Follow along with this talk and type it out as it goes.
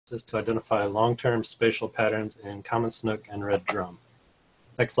analysis to identify long-term spatial patterns in common snook and red drum.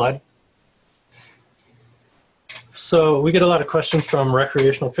 Next slide. So we get a lot of questions from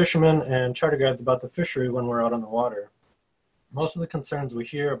recreational fishermen and charter guides about the fishery when we're out on the water. Most of the concerns we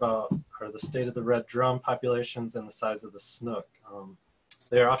hear about are the state of the red drum populations and the size of the snook.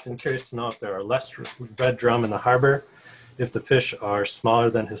 They are often curious to know if there are less red drum in the harbor, if the fish are smaller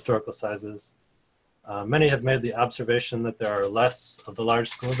than historical sizes. Many have made the observation that there are less of the large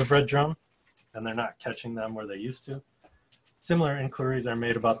schools of red drum and they're not catching them where they used to. Similar inquiries are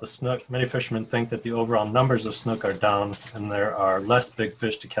made about the snook. Many fishermen think that the overall numbers of snook are down and there are less big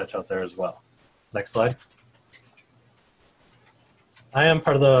fish to catch out there as well. Next slide. I am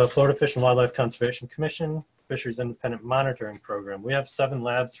part of the Florida Fish and Wildlife Conservation Commission Fisheries Independent Monitoring Program. We have 7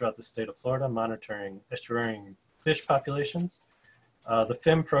 labs throughout the state of Florida monitoring estuarine fish populations. The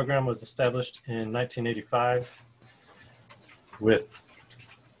FIM program was established in 1985 with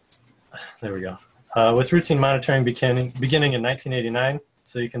routine monitoring beginning in 1989.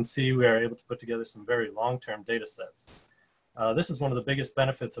 So you can see we are able to put together some very long-term data sets. This is one of the biggest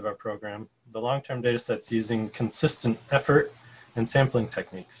benefits of our program, the long-term data sets using consistent effort and sampling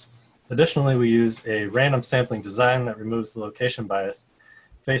techniques. Additionally, we use a random sampling design that removes the location bias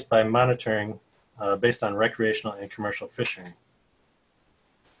faced by monitoring based on recreational and commercial fishing.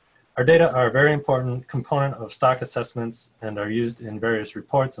 Our data are a very important component of stock assessments and are used in various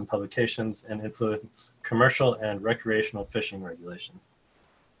reports and publications and influence commercial and recreational fishing regulations.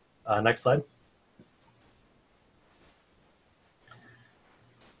 Next slide.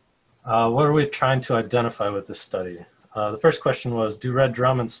 What are we trying to identify with this study? The first question was, do red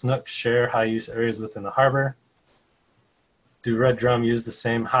drum and snook share high use areas within the harbor? Do red drum use the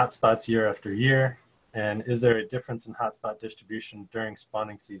same hotspots year after year? And is there a difference in hotspot distribution during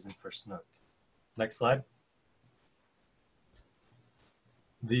spawning season for snook? Next slide.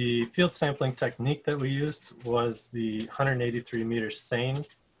 The field sampling technique that we used was the 183 meter seine.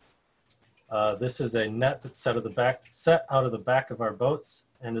 This is a net that's set out of the back of our boats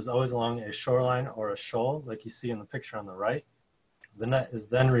and is always along a shoreline or a shoal, like you see in the picture on the right. The net is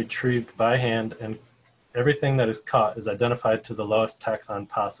then retrieved by hand and everything that is caught is identified to the lowest taxon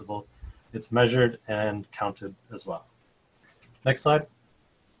possible. It's measured and counted as well. Next slide.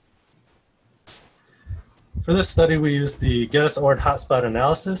 For this study, we used the Get Us Oared hotspot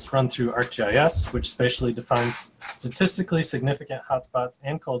analysis run through ArcGIS, which spatially defines statistically significant hotspots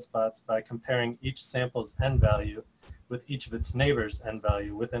and cold spots by comparing each sample's N value with each of its neighbors' N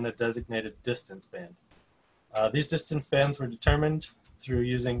value within a designated distance band. These distance bands were determined through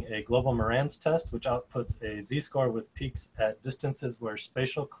using a global Moran's test, which outputs a z-score with peaks at distances where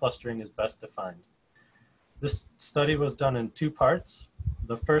spatial clustering is best defined. This study was done in 2 parts.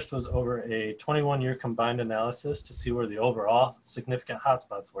 The first was over a 21-year combined analysis to see where the overall significant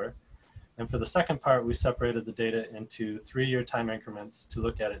hotspots were. And for the second part, we separated the data into 3-year time increments to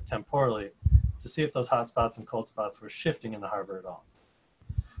look at it temporally to see if those hotspots and cold spots were shifting in the harbor at all.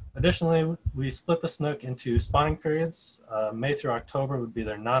 Additionally, we split the snook into spawning periods. May through October would be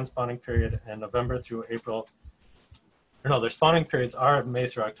their non-spawning period, and November through April. Their spawning periods are May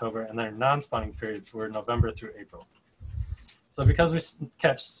through October, and their non-spawning periods were November through April. So because we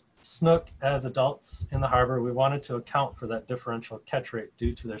catch snook as adults in the harbor, we wanted to account for that differential catch rate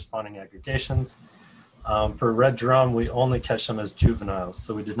due to their spawning aggregations. For red drum, we only catch them as juveniles,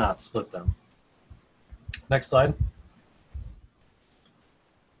 so we did not split them. Next slide.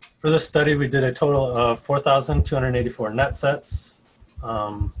 For this study, we did a total of 4,284 net sets.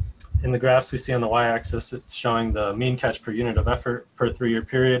 In the graphs we see on the y-axis, it's showing the mean catch per unit of effort per 3-year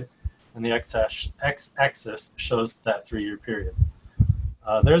period, and the x-axis shows that 3-year period.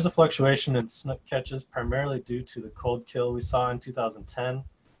 There's a fluctuation in snook catches primarily due to the cold kill we saw in 2010,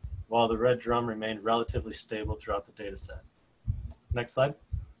 while the red drum remained relatively stable throughout the data set. Next slide.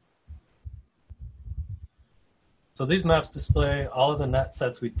 So these maps display all of the net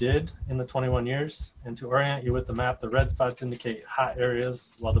sets we did in the 21 years. And to orient you with the map, the red spots indicate hot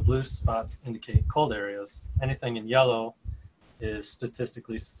areas, while the blue spots indicate cold areas. Anything in yellow is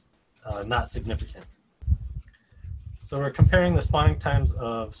statistically not significant. So we're comparing the spawning times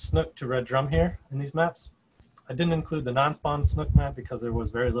of snook to red drum here in these maps. I didn't include the non-spawn snook map because there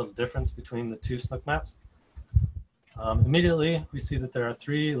was very little difference between the 2 snook maps. Immediately, we see that there are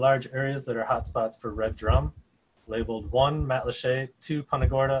 3 large areas that are hotspots for red drum, labeled 1, Matlacha, 2, Punta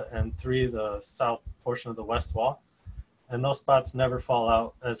Gorda, and 3, the south portion of the west wall. And those spots never fall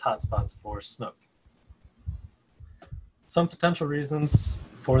out as hotspots for snook. Some potential reasons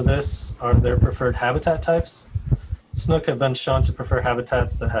for this are their preferred habitat types. Snook have been shown to prefer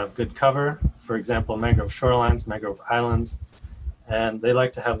habitats that have good cover, for example, mangrove shorelines, mangrove islands, and they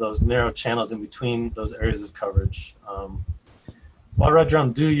like to have those narrow channels in between those areas of coverage. While red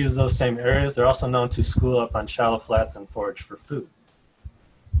drum do use those same areas, they're also known to school up on shallow flats and forage for food.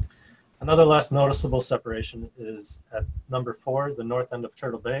 Another less noticeable separation is at number 4, the north end of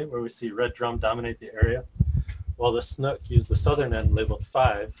Turtle Bay, where we see red drum dominate the area, while the snook use the southern end labeled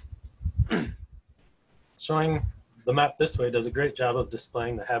 5. Showing the map this way does a great job of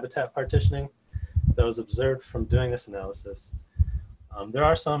displaying the habitat partitioning that was observed from doing this analysis. There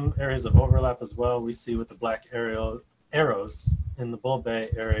are some areas of overlap as well. We see with the black arrows in the Bull Bay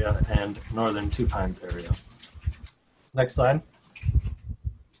area and northern Two Pines area. Next slide.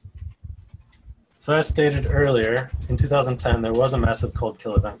 So as stated earlier, in 2010, there was a massive cold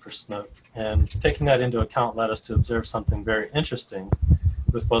kill event for snook, and taking that into account led us to observe something very interesting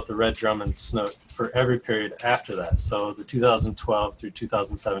with both the red drum and snook for every period after that. So the 2012 through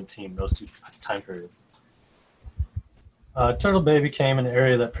 2017, those 2 time periods. Turtle Bay became an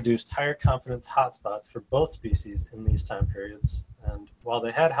area that produced higher confidence hotspots for both species in these time periods. And while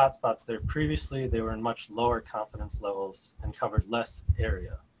they had hotspots there previously, they were in much lower confidence levels and covered less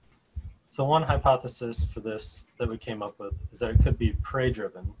area. So one hypothesis for this that we came up with is that it could be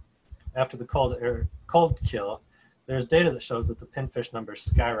prey-driven. After the cold kill, there's data that shows that the pinfish numbers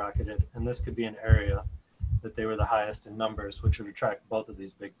skyrocketed, and this could be an area that they were the highest in numbers, which would attract both of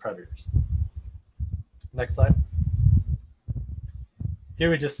these big predators. Next slide. Here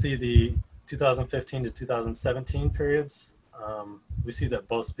we just see the 2015 to 2017 periods. We see that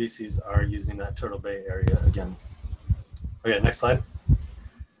both species are using that Turtle Bay area again. Okay, next slide.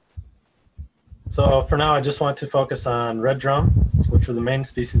 So for now, I just want to focus on red drum, which are the main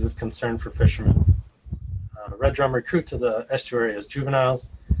species of concern for fishermen. Red drum recruit to the estuary as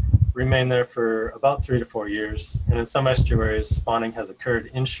juveniles, remain there for about 3 to 4 years, and in some estuaries, spawning has occurred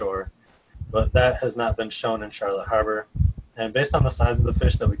inshore, but that has not been shown in Charlotte Harbor. And based on the size of the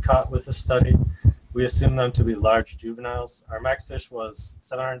fish that we caught with this study, we assume them to be large juveniles. Our max fish was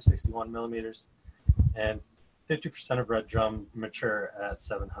 761 millimeters, and 50% of red drum mature at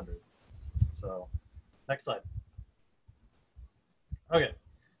 700. So, next slide. Okay,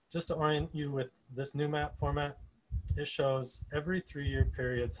 just to orient you with this new map format, it shows every 3-year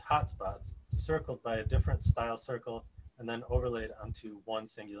period's hotspots circled by a different style circle and then overlaid onto one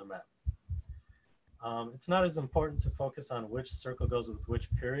singular map. It's not as important to focus on which circle goes with which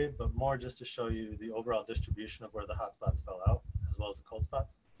period, but more just to show you the overall distribution of where the hotspots fell out, as well as the cold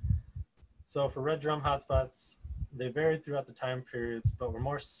spots. So for red drum hotspots, they varied throughout the time periods, but were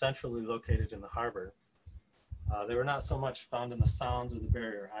more centrally located in the harbor. They were not so much found in the sounds or the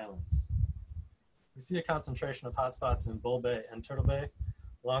barrier islands. We see a concentration of hotspots in Bull Bay and Turtle Bay,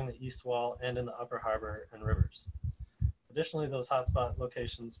 along the east wall and in the upper harbor and rivers. Additionally, those hotspot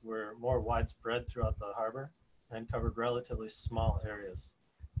locations were more widespread throughout the harbor and covered relatively small areas,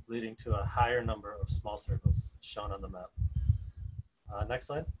 leading to a higher number of small circles shown on the map. Next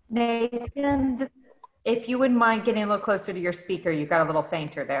slide. Nathan, if you wouldn't mind getting a little closer to your speaker, you got a little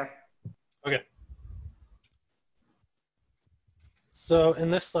fainter there. Okay. So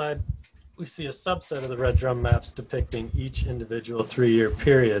in this slide, we see a subset of the red drum maps depicting each individual 3-year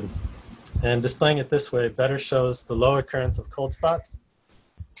period. And displaying it this way better shows the low occurrence of cold spots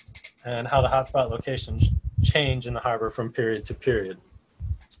and how the hotspot locations change in the harbor from period to period.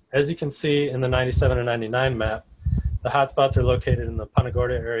 As you can see in the 97 and 99 map, the hotspots are located in the Punta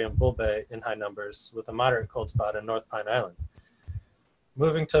Gorda area and Bull Bay in high numbers, with a moderate cold spot in North Pine Island.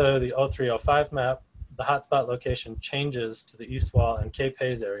 Moving to the 0305 map, the hotspot location changes to the east wall and Cape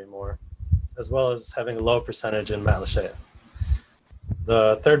Hayes area more, as well as having a low percentage in Matlacha.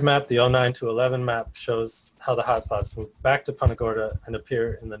 The third map, the 09 to 11 map, shows how the hotspots move back to Punta Gorda and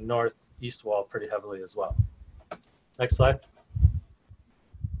appear in the northeast wall pretty heavily as well. Next slide.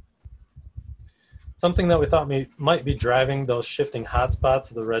 Something that we thought might be driving those shifting hotspots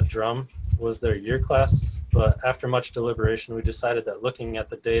of the red drum was their year class, but after much deliberation, we decided that looking at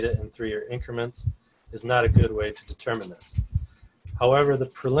the data in 3-year increments is not a good way to determine this. However, the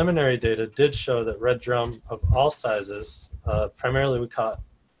preliminary data did show that red drum of all sizes, primarily we caught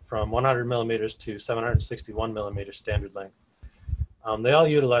from 100 millimeters to 761 millimeters standard length, they all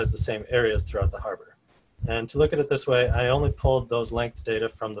utilize the same areas throughout the harbor. And to look at it this way, I only pulled those length data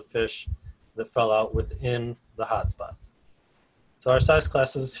from the fish that fell out within the hotspots. So our size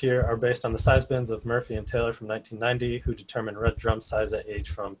classes here are based on the size bins of Murphy and Taylor from 1990, who determined red drum size at age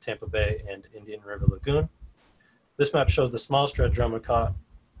from Tampa Bay and Indian River Lagoon. This map shows the smallest red drum we caught,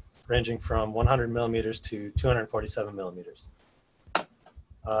 ranging from 100 millimeters to 247 millimeters.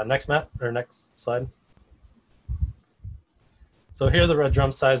 Next map, or next slide. So here the red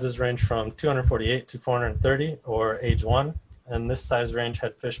drum sizes range from 248 to 430, or age 1, and this size range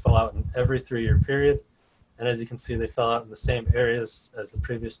had fish fall out in every 3-year period. And as you can see, they fell out in the same areas as the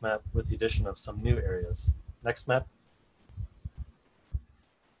previous map with the addition of some new areas. Next map.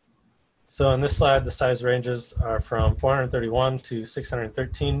 So in this slide, the size ranges are from 431 to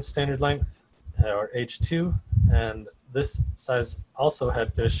 613 standard length, or H2, and this size also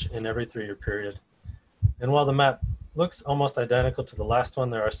had fish in every 3-year period. And while the map looks almost identical to the last one,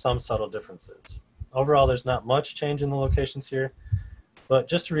 there are some subtle differences. Overall, there's not much change in the locations here, but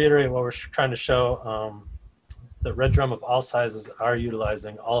just to reiterate what we're trying to show, the red drum of all sizes are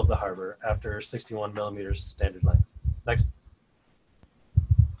utilizing all of the harbor after 61 millimeters standard length. Next.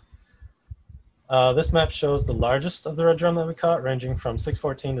 This map shows the largest of the red drum that we caught, ranging from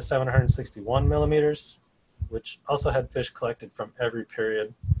 614 to 761 millimeters, which also had fish collected from every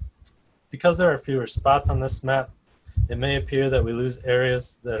period. Because there are fewer spots on this map, it may appear that we lose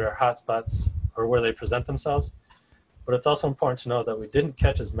areas that are hot spots or where they present themselves, but it's also important to know that we didn't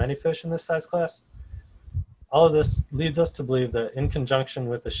catch as many fish in this size class. All of this leads us to believe that in conjunction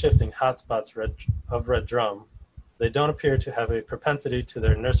with the shifting hotspots of red drum, they don't appear to have a propensity to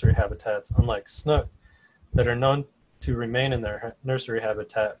their nursery habitats, unlike snook, that are known to remain in their nursery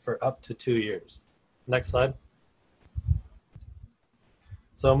habitat for up to 2 years. Next slide.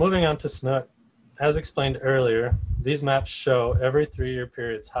 So moving on to snook, as explained earlier, these maps show every 3-year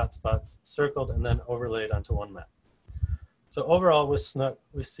period's hotspots circled and then overlaid onto one map. So overall with snook,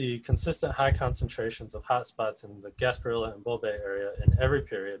 we see consistent high concentrations of hotspots in the Gasparilla and Bull Bay area in every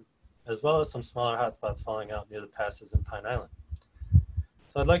period, as well as some smaller hotspots falling out near the passes in Pine Island.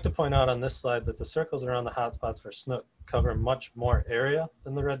 So I'd like to point out on this slide that the circles around the hotspots for snook cover much more area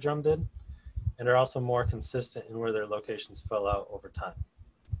than the red drum did, and are also more consistent in where their locations fell out over time.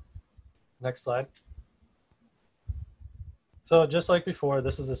 Next slide. So just like before,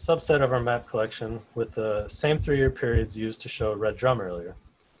 this is a subset of our map collection with the same 3-year periods used to show red drum earlier.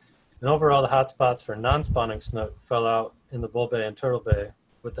 And overall, the hotspots for non-spawning snook fell out in the Bull Bay and Turtle Bay,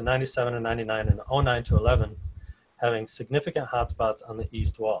 with the 97 and 99 and 09 to 11 having significant hotspots on the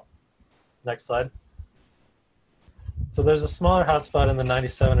east wall. Next slide. So there's a smaller hotspot in the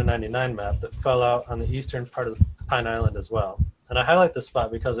 97 and 99 map that fell out on the eastern part of Pine Island as well. And I highlight this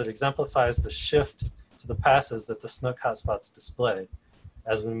spot because it exemplifies the shift to the passes that the snook hotspots display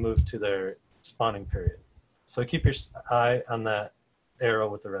as we move to their spawning period. So keep your eye on that arrow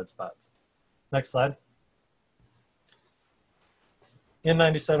with the red spots. Next slide. In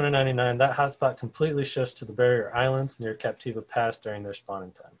 97 and 99, that hotspot completely shifts to the barrier islands near Captiva Pass during their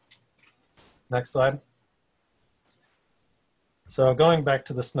spawning time. Next slide. So going back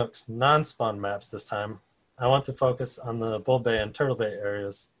to the snook's non-spawn maps this time, I want to focus on the Bull Bay and Turtle Bay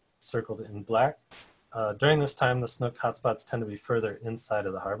areas circled in black. During this time, the snook hotspots tend to be further inside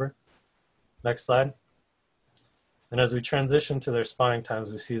of the harbor. Next slide. And as we transition to their spawning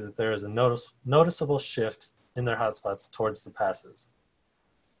times, we see that there is a noticeable shift in their hotspots towards the passes.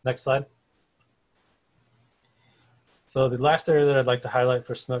 Next slide. So the last area that I'd like to highlight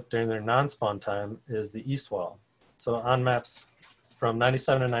for snook during their non-spawn time is the east wall. So on maps from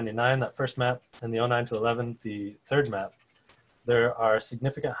 97 and 99, that first map, and the 09 to 11, the third map, there are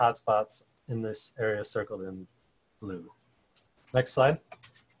significant hotspots in this area circled in blue. Next slide.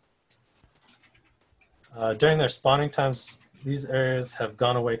 During their spawning times, these areas have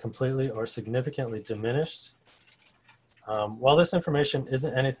gone away completely or significantly diminished. While this information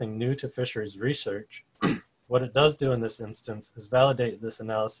isn't anything new to fisheries research, what it does do in this instance is validate this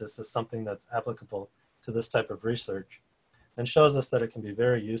analysis as something that's applicable to this type of research, and shows us that it can be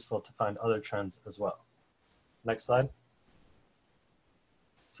very useful to find other trends as well. Next slide.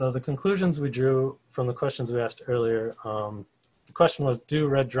 So the conclusions we drew from the questions we asked earlier, the question was, do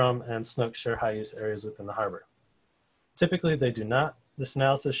red drum and snook share high use areas within the harbor? Typically they do not. This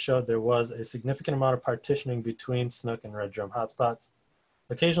analysis showed there was a significant amount of partitioning between snook and red drum hotspots.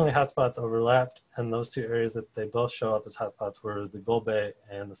 Occasionally hotspots overlapped, and those two areas that they both show up as hotspots were the Bull Bay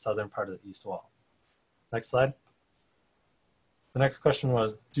and the southern part of the east wall. Next slide. The next question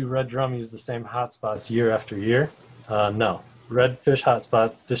was, do red drum use the same hotspots year after year? No. Redfish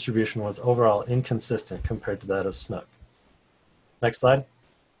hotspot distribution was overall inconsistent compared to that of snook. Next slide.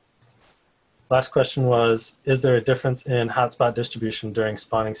 Last question was, is there a difference in hotspot distribution during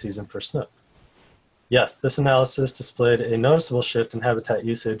spawning season for snook? Yes, this analysis displayed a noticeable shift in habitat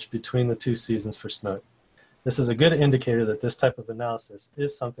usage between the 2 seasons for snook. This is a good indicator that this type of analysis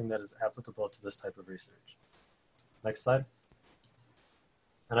is something that is applicable to this type of research. Next slide.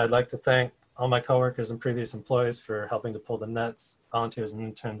 And I'd like to thank all my coworkers and previous employees for helping to pull the nets, volunteers and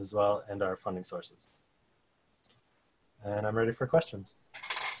interns as well, and our funding sources. And I'm ready for questions.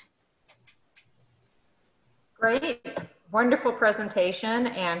 Great. Wonderful presentation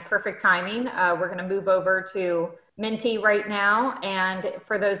and perfect timing. We're going to move over to Menti right now. And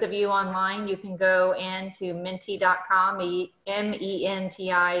for those of you online, you can go into menti.com,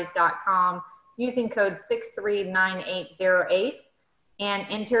 MENTI.com, using code 639808 and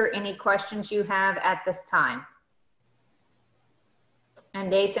enter any questions you have at this time. And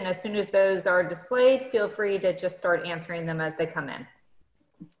Nathan, as soon as those are displayed, feel free to just start answering them as they come in.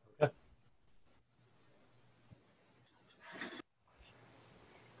 Okay.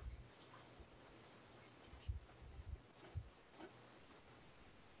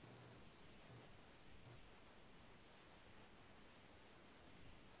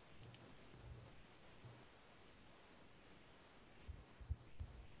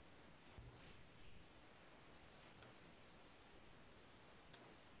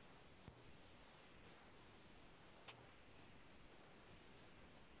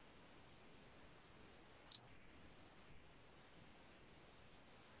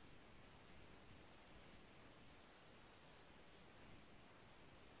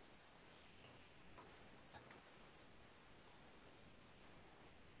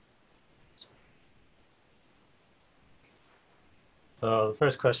 So the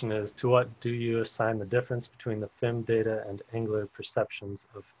first question is, to what do you assign the difference between the FIM data and angler perceptions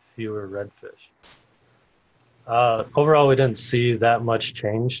of fewer redfish? Overall, we didn't see that much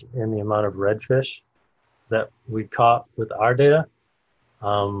change in the amount of redfish that we caught with our data.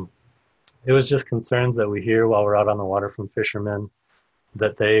 It was just concerns that we hear while we're out on the water from fishermen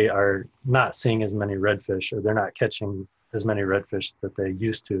that they are not seeing as many redfish, or they're not catching as many redfish that they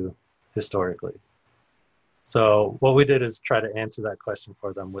used to historically. So what we did is try to answer that question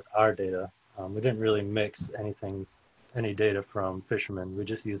for them with our data. We didn't really mix any data from fishermen. We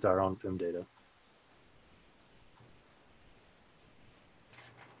just used our own FIM data.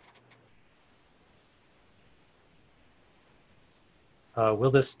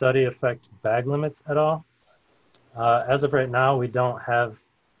 Will this study affect bag limits at all? As of right now, we don't have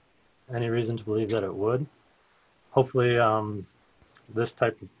any reason to believe that it would. Hopefully, this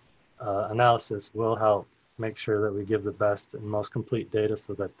type of analysis will help make sure that we give the best and most complete data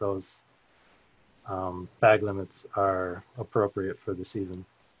so that those bag limits are appropriate for the season.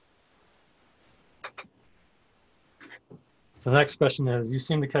 So the next question is, you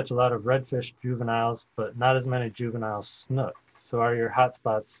seem to catch a lot of redfish juveniles, but not as many juvenile snook. So are your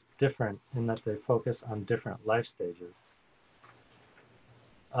hotspots different in that they focus on different life stages?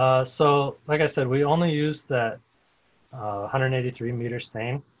 So like I said, we only use that 183 meter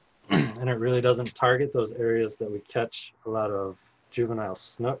seine, and it really doesn't target those areas that we catch a lot of juvenile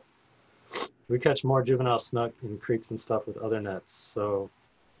snook. We catch more juvenile snook in creeks and stuff with other nets, so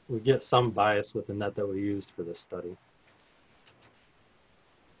we get some bias with the net that we used for this study.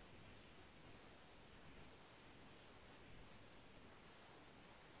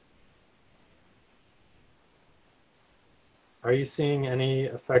 Are you seeing any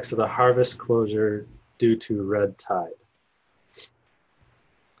effects of the harvest closure due to red tide?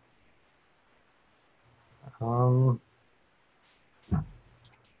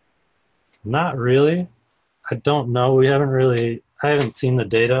 Not really. I don't know. I haven't seen the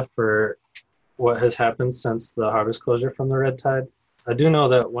data for what has happened since the harvest closure from the red tide. I do know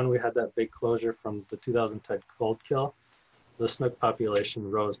that when we had that big closure from the 2010 cold kill, the snook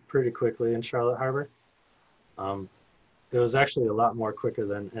population rose pretty quickly in Charlotte Harbor. It was actually a lot more quicker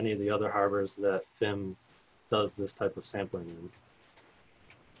than any of the other harbors that FIM does this type of sampling in.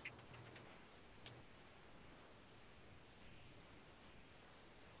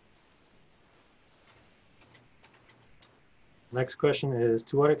 Next question is,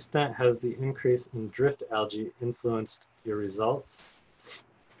 to what extent has the increase in drift algae influenced your results?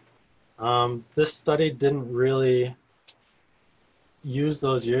 This study didn't really use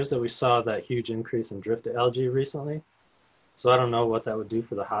those years that we saw that huge increase in drift algae recently. So I don't know what that would do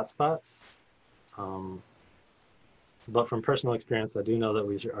for the hotspots. But from personal experience, I do know that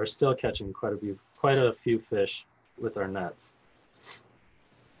we are still catching quite a few fish with our nets.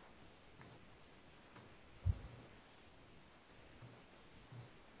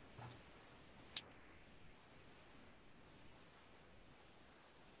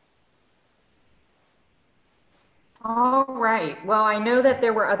 All right. Well, I know that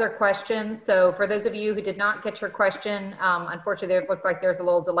there were other questions. So for those of you who did not get your question, unfortunately, it looked like there's a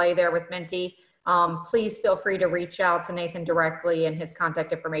little delay there with Menti. Please feel free to reach out to Nathan directly, and his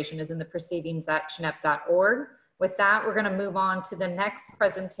contact information is in the proceedings at CHNEP.org. With that, we're going to move on to the next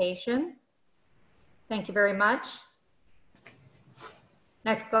presentation. Thank you very much.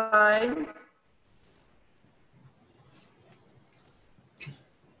 Next slide.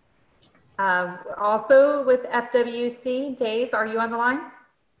 Also with FWC, Dave, are you on the line?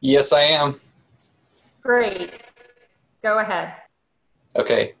 Yes, I am. Great. Go ahead.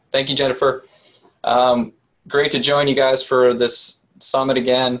 Okay. Thank you, Jennifer. Great to join you guys for this summit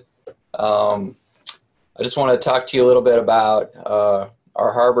again. I just want to talk to you a little bit about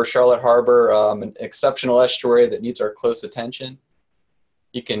our harbor, Charlotte Harbor, an exceptional estuary that needs our close attention.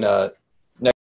 You can